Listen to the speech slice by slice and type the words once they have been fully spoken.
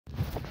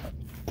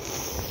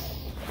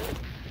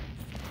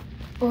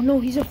Oh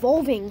no, he's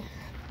evolving.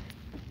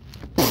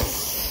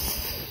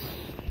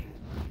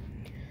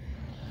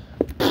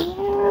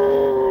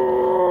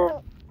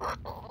 Oh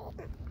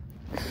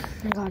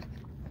my god.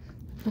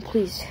 No,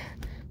 please.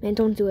 Man,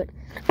 don't do it.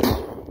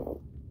 Oh.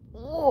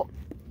 Oh.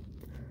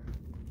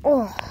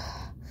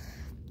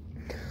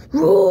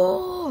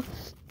 Oh.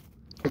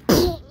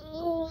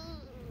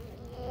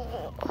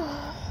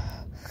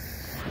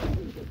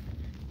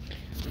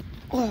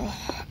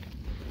 Oh.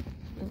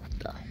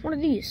 What are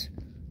these?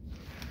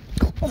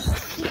 Oh,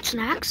 fruit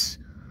snacks.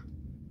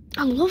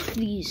 I love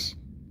these.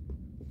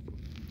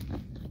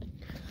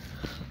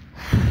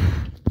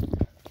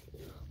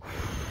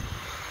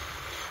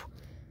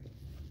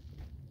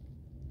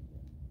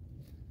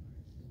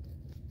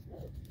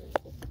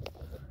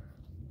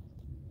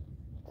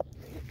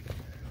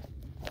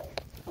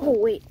 Oh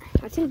wait,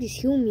 I think these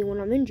heal me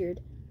when I'm injured.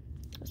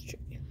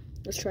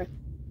 Let's try.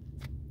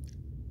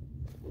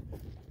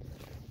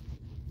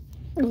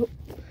 Oh.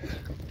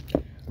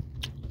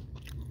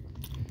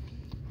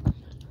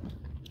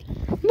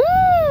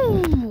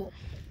 Woo!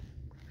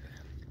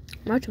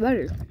 Much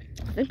better.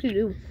 I think they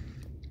do.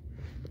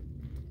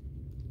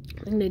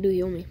 I think they do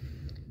heal me.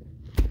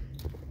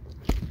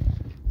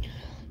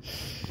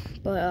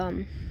 But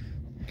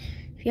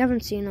if you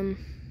haven't seen them,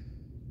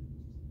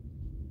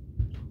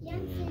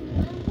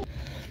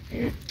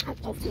 I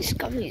love these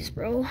gummies,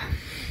 bro.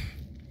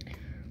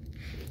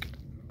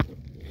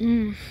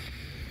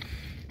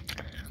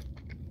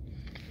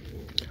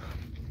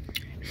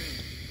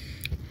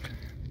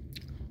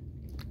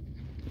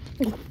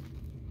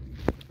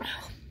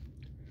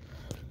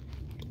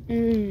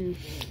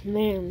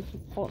 Man,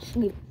 fall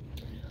asleep.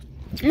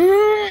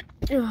 Wait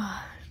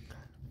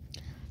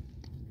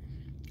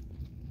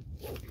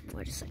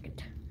a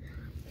second.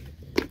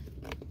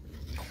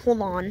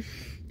 Hold on.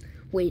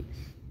 Wait.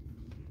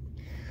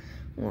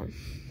 Hold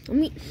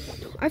on.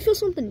 I feel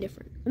something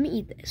different. Let me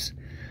eat this.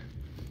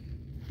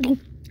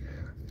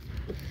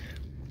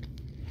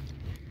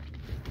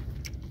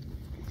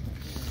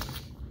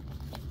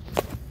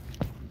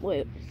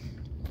 Wait.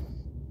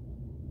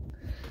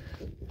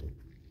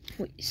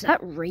 Wait, is that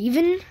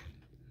Raven?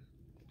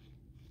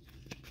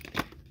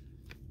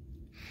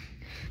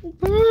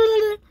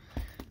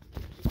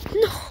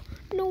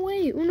 No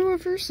way. Uno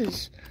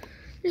reverses.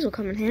 These will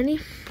come in handy.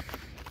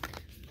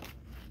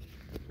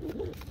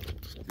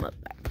 My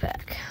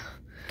backpack.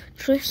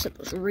 Should have set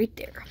those right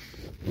there.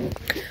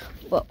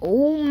 But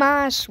oh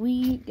my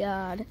sweet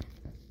God.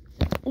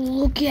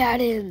 Look at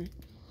him.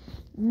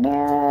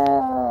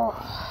 Oh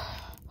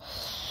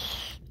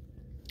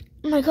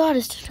my God,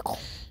 it's difficult.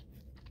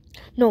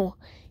 No,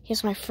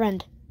 he's my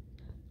friend.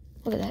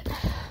 Look at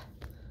that.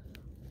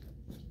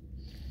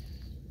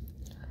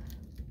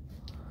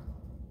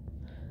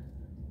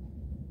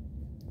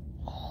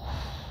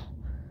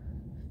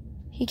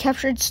 He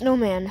captured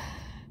Snowman.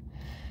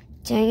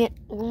 Dang it.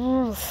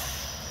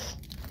 Oof.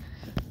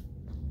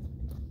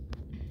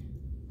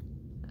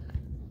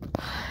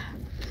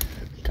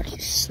 Gotta use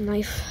this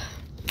knife.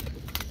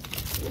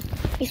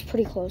 He's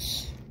pretty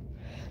close.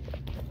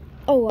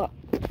 Oh,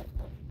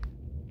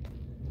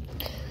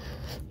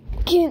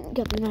 can't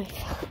get the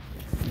knife.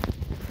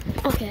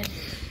 Okay,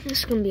 this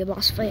is gonna be a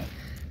boss fight.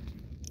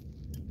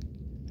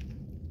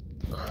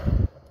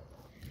 Gotta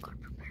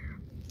prepare.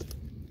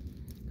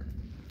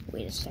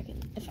 Wait a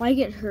second. If I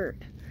get hurt,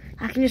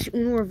 I can just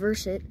Uno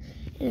reverse it,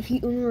 and if he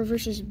Uno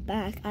reverses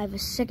back, I have a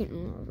second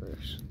Uno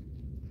reverse.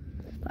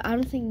 But I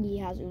don't think he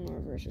has Uno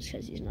reverses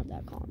because he's not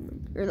that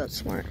common or that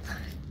smart.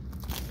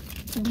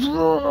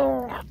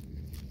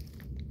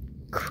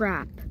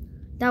 Crap,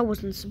 that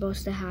wasn't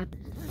supposed to happen.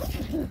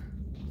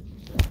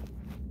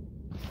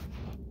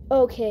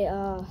 Okay,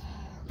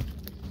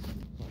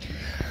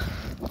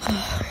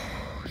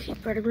 you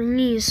better bring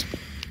these.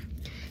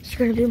 It's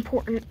gonna be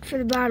important for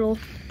the battle.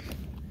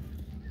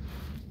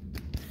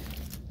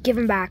 Give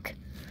him back.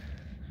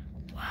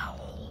 Wow,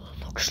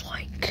 looks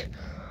like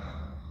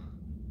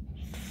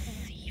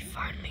he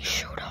finally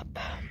showed up.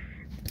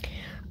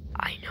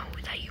 I know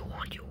that you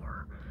want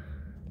your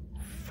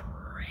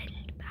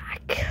friend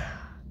back.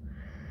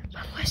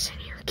 But listen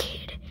here,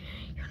 kid.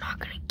 You're not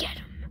gonna get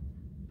him.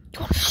 You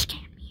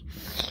understand me?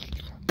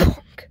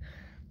 Punk.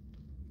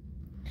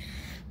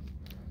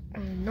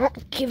 I'm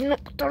not giving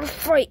up without a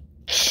fight.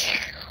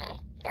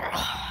 We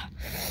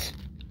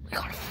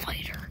gotta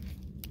fight her.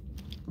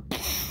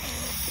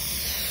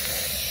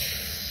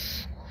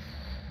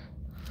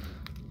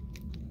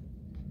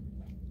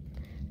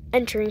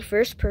 Entering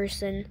first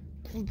person.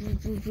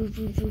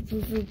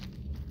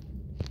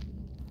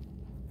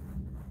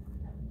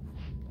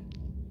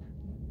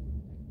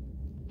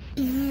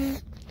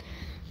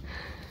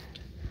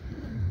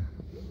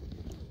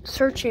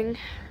 Searching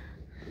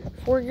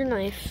for your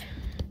knife.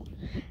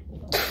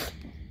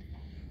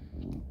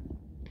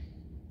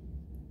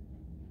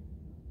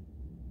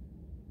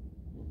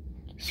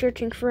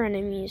 Searching for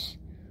enemies.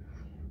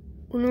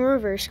 Uno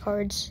reverse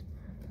cards.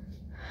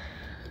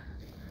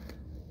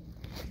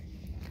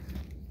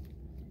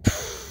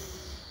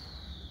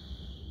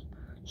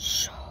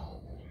 So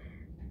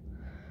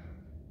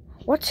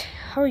What?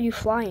 How are you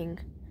flying?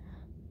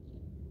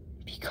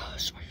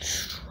 Because I'm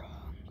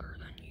stronger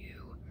than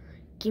you.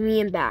 Give me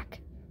him back.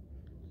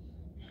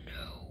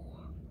 No.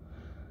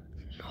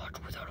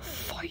 Not without a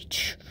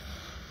fight.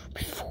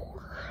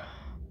 Before.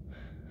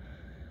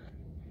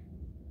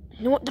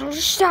 You know what? Then I'll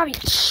just stab you.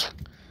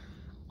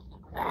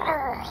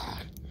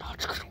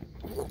 Not gonna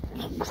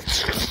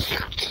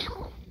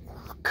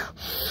work.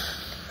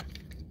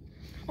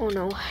 Oh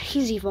no,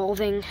 he's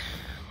evolving.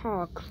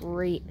 Oh,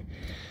 great.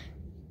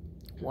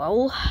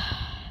 Well,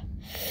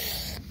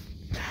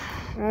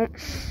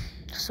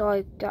 so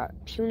I got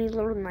puny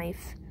little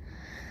knife.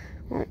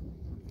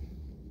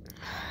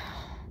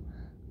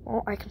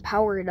 Well, I can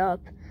power it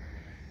up.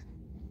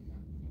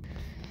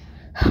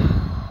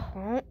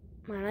 Well,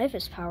 my knife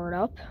is powered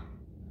up.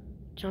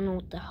 Don't know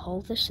what the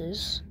hell this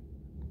is.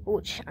 Oh,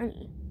 it's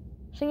shiny.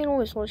 I think it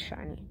always was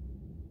shiny.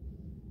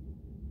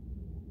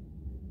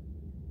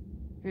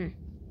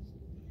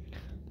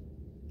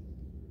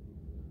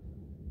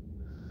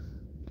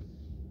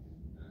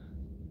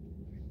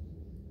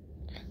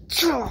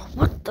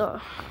 What the?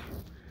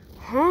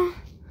 Huh?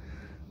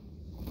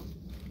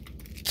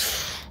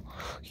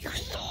 You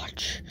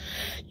thought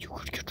you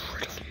could get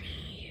rid of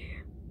me?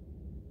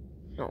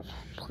 No,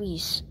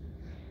 please.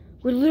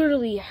 We're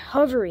literally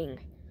hovering.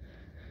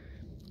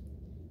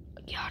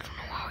 Yeah, I don't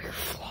know how you're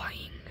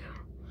flying.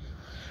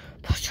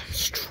 But I'm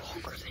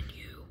stronger than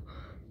you.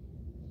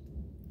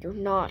 You're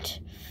not.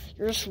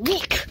 You're just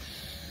weak.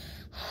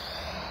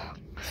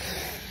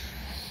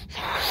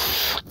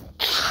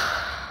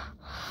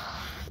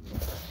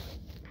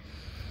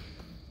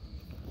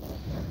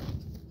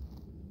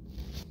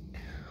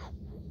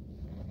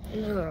 I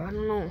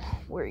don't know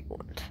where you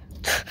went.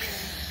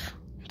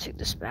 Take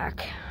this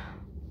back.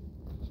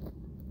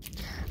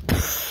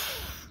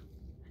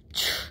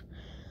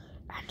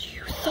 And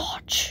you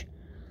thought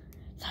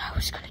that I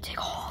was gonna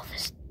take all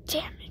this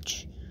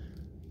damage.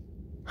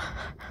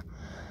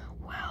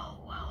 Well.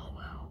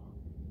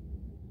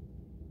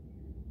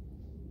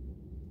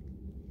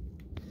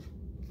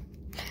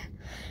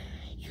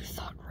 You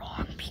thought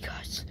wrong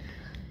because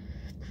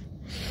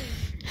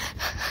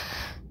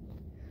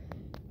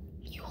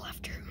you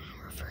left your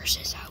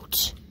reverses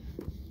out.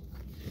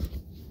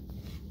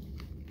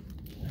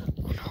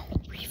 Oh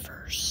no,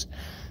 reverse.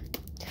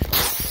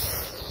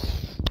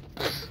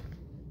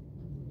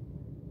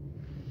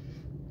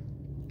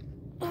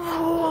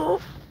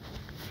 Oh,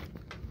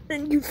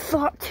 and you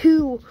thought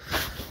too.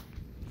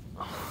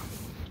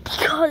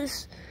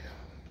 Because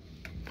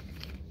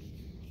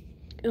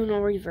Uno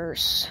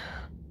reverse.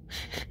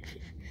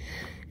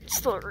 It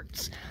still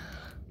hurts.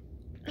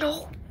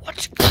 No,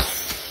 what?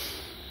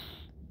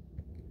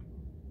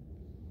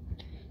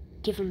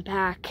 Give him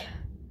back.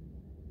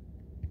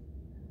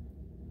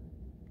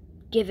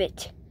 Give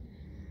it.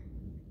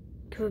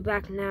 Give it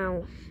back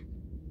now.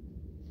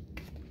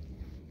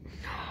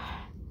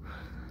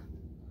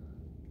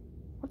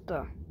 What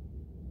the?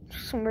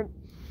 There's some weird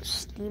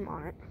steam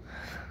on it.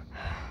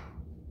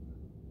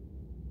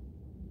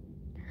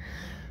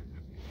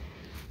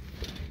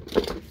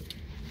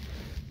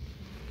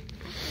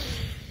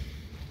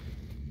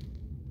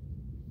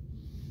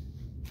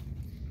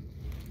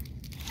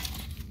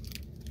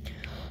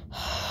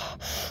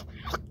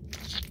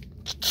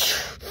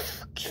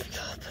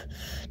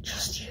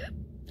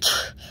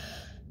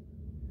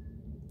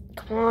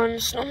 Come on,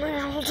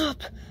 snowman, hold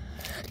up.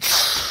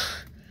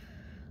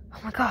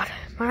 Oh my god,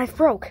 my knife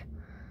broke.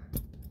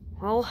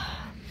 Well,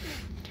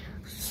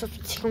 just have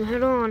to take him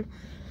head on.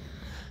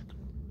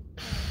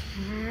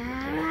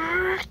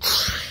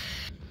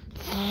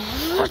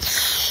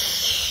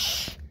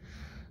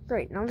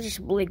 Great, now there's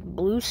just like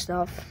blue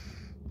stuff.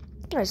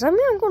 Guys, does that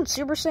mean I'm going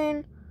Super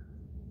Saiyan?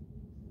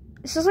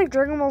 This is like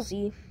Dragon Ball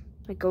Z,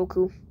 like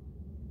Goku.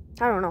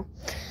 I don't know.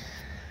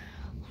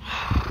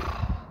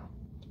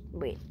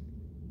 Wait.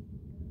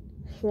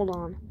 Hold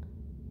on.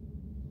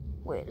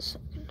 Wait a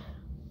second.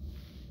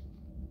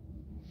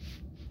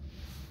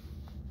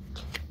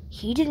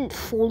 He didn't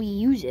fully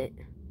use it.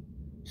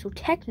 So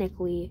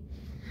technically,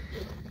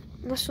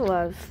 I still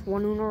have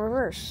one Uno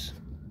reverse.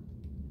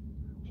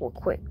 Well,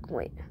 quick,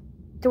 wait.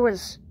 There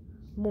was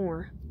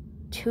more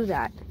to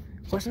that,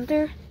 wasn't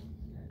there?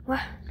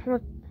 What?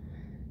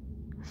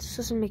 This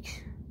doesn't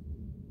make...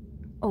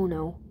 Oh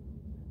no.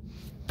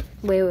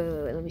 Wait,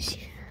 let me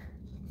see.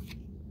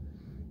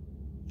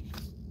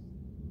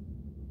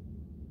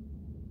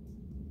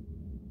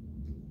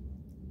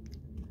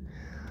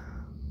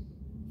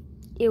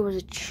 It was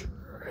a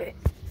trick.